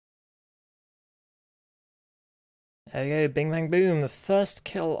There we go, bing bang boom, the first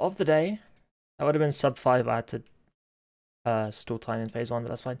kill of the day. That would have been sub 5, I had to stall time in phase 1, but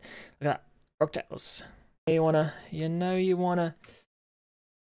that's fine. Look at that, rocktails. You wanna...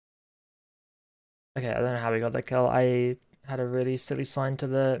 Okay, I don't know how we got that kill. I had a really silly sign to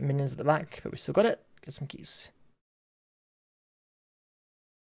the minions at the back, but we still got it. Get some keys.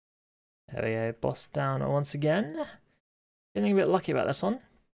 There we go, boss down once again. Feeling a bit lucky about this one.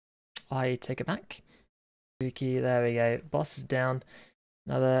 I take it back. Spooky, there we go. Boss is down.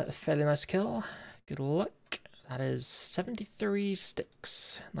 Another fairly nice kill. Good luck. That is 73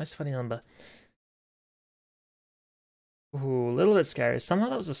 sticks. Nice funny number. Ooh, a little bit scary. Somehow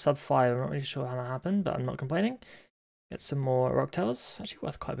that was a sub 5. I'm not really sure how that happened, but I'm not complaining. Get some more rocktails. Actually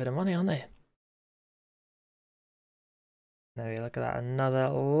worth quite a bit of money, aren't they? There we go, look at that. Another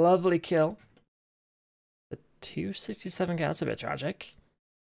lovely kill. The 267k, that's a bit tragic.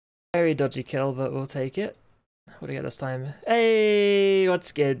 Very dodgy kill, but we'll take it. What do we get this time? Hey,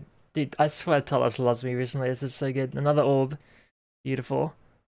 what's good? Dude, I swear Talos loves me recently. This is so good. Another orb. Beautiful.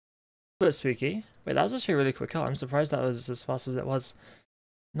 A bit spooky. Wait, that was actually a really quick kill. I'm surprised that was as fast as it was.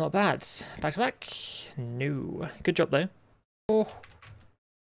 Not bad. Back to back. No. Good job, though. Oh.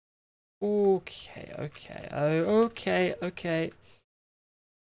 Okay, okay. Oh, okay, okay.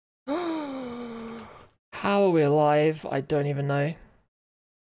 How are we alive? I don't even know.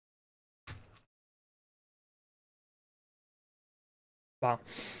 Wow.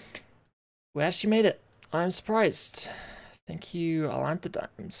 We actually made it. I'm surprised. Thank you,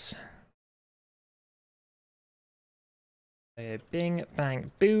 Alantidimes. Okay, bing,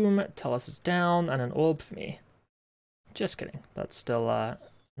 bang, boom. Talos is down, and an orb for me. Just kidding. That's still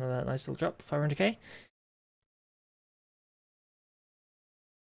another nice little drop. 500k.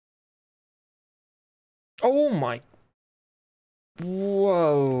 Oh my.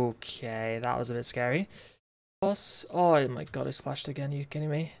 Whoa. Okay, that was a bit scary. Boss. Oh my god, I splashed again. Are you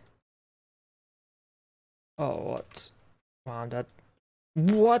kidding me? Oh, what? Wow, I'm dead.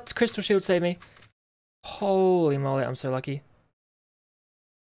 What? Crystal Shield saved me. Holy moly, I'm so lucky.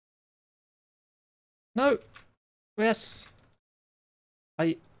 No. Yes.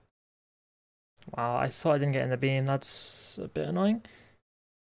 Wow, I thought I didn't get in the beam. That's a bit annoying.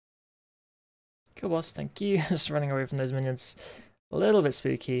 Kill boss, thank you. Just running away from those minions. A little bit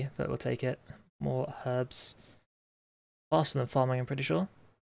spooky, but we'll take it. More herbs. Faster than farming, I'm pretty sure.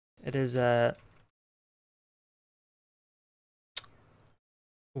 It is,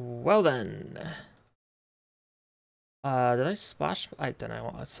 well then. Did I splash? I don't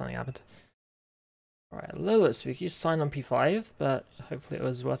know what, something happened. Alright, a little bit spooky. Sign on P5, but hopefully it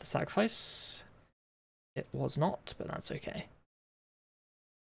was worth a sacrifice. It was not, but that's okay.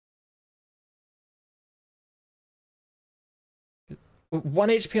 One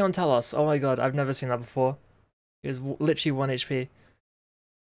HP on Talos. Oh my god, I've never seen that before. It was literally 1 HP.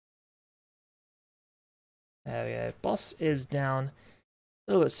 There we go. Boss is down.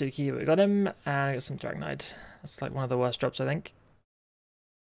 A little bit spooky, but we got him, and I got some Dragonite. That's like one of the worst drops, I think.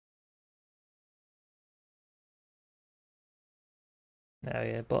 There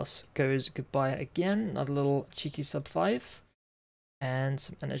we go. Boss goes goodbye again. Another little cheeky sub 5. And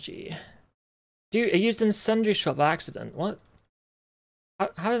some energy. Dude, I used Incendiary Shot by accident. What?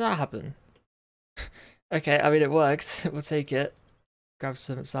 How did that happen? Okay, I mean, it works. We'll take it. Grab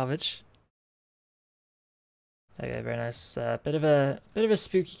some salvage. There we go, very nice. Bit of a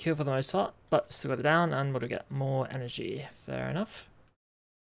spooky kill for the most part, but still got it down. And what do we get? More energy. Fair enough.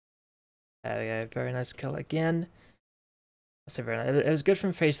 There we go, very nice kill again. That's very nice. It was good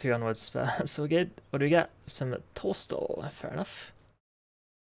from phase 3 onwards, but that's all good. What do we get? Some Torstal. Fair enough.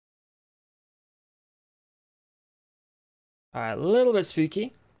 Alright, a little bit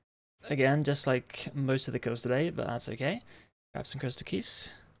spooky. Again, just like most of the kills today, but that's okay. Grab some crystal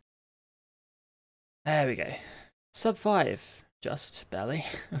keys. There we go. Sub 5. Just barely.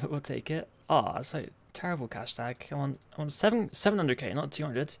 We'll take it. Oh, it's like terrible cash tag. I want 700k, not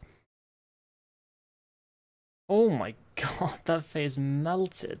 200. Oh my god, that phase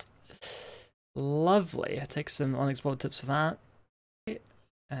melted. Lovely. I take some unexplored tips for that.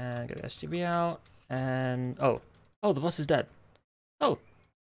 And get the SGB out. And oh, the boss is dead. Oh,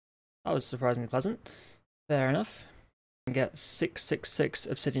 that was surprisingly pleasant. Fair enough. Get 666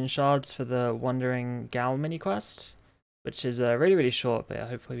 obsidian shards for the Wandering Gal mini quest, which is really short, but yeah,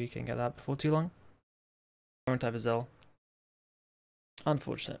 hopefully we can get that before too long. Wrong type of Zill.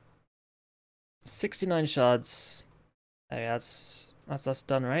 Unfortunate. 69 shards. Okay, that's us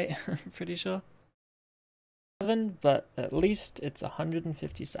done, right? I'm pretty sure. 7, but at least it's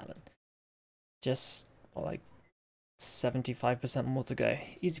 157. Just like 75% more to go.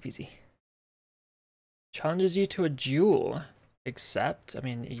 Easy peasy. Challenges you to a duel. Except, I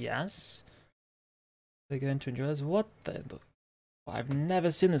mean, yes. We're going to enjoy this. What the? I've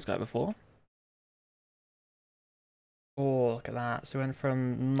never seen this guy before. Oh, look at that. So we went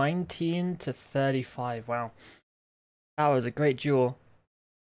from 19 to 35. Wow. That was a great duel.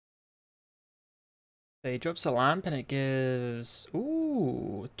 So he drops a lamp and it gives,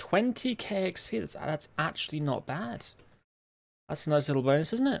 ooh, 20k XP. That's actually not bad. That's a nice little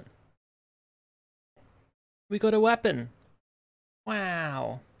bonus, isn't it? We got a weapon.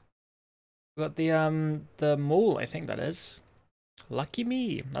 Wow. We got the maul, I think that is. Lucky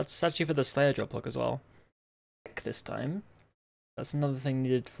me. That's actually for the Slayer drop lock as well. This time. That's another thing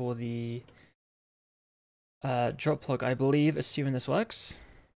needed for the drop log, I believe, assuming this works.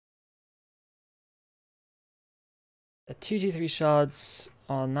 2G3 shards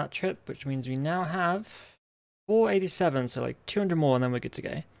on that trip, which means we now have 487, so like 200 more, and then we're good to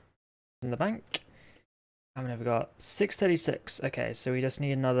go. In the bank. How many have we got? 636. Okay, so we just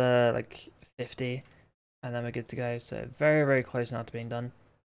need another like 50, and then we're good to go. So very, very close now to being done.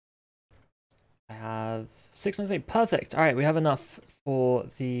 I have 603. Perfect. All right, we have enough for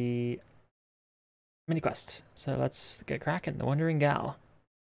the mini quest. So let's get cracking. The Wandering Gal.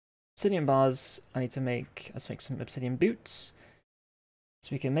 Obsidian bars. I need to let's make some obsidian boots. So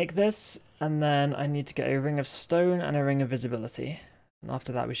we can make this, and then I need to get a ring of stone and a ring of visibility. And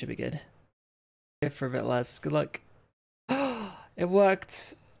after that, we should be good. Go for a bit less. Good luck. It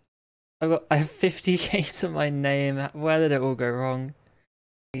worked. I have 50k to my name. Where did it all go wrong?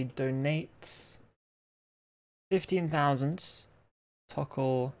 We donate 15,000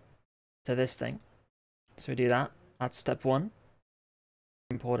 toggle to this thing. So we do that. That's step 1.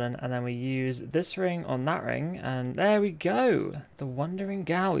 Important. And then we use this ring on that ring, and there we go. The Wandering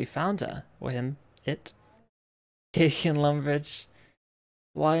Gal. We found her. Or him. It. Cake and Lumbridge.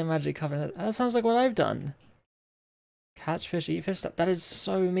 Fly magic covenant. That sounds like what I've done. Catch fish, eat fish. That is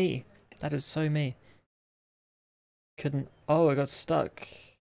so me. That is so me. Couldn't. Oh, I got stuck.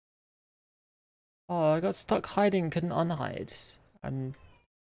 Oh, I got stuck hiding, couldn't unhide.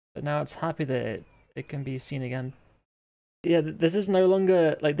 But now it's happy that it can be seen again. Yeah, this is no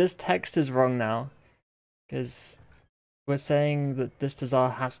longer, like, this text is wrong now. Because we're saying that this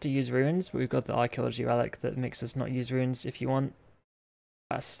Dazar has to use runes, but we've got the archaeology relic that makes us not use runes if you want.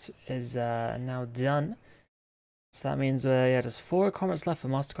 Quest is now done. So that means we're, just 4 comments left for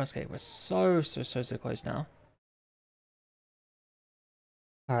Master Quest Gate. We're so close now.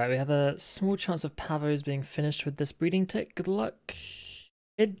 Alright, we have a small chance of Pavos being finished with this breeding tick. Good luck.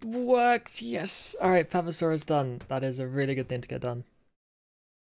 It worked! Yes! Alright, Pavosaurus done. That is a really good thing to get done.